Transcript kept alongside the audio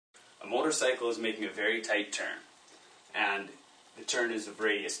motorcycle is making a very tight turn, and the turn is of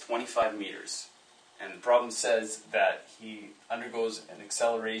radius 25 meters. And the problem says that he undergoes an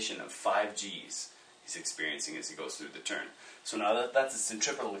acceleration of 5 Gs he's experiencing as he goes through the turn. So now that's a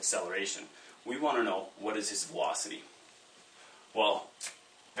centripetal acceleration. We want to know, what is his velocity? Well,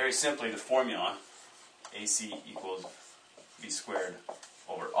 very simply, the formula, AC equals v squared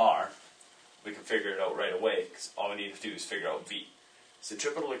over r, we can figure it out right away, because all we need to do is figure out v.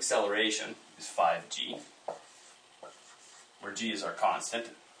 Centripetal acceleration is 5g, where g is our constant,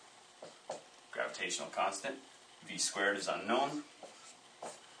 gravitational constant. V squared is unknown.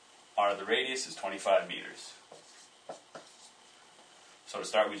 R, the radius, is 25 meters. So to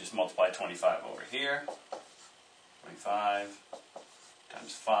start, we just multiply 25 over here. 25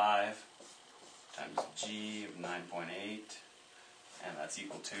 times 5 times g of 9.8, and that's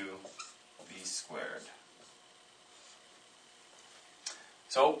equal to v squared.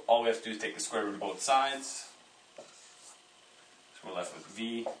 So all we have to do is take the square root of both sides. So we're left with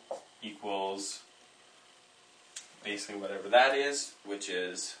v equals basically whatever that is, which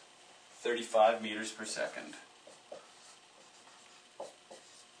is 35 meters per second.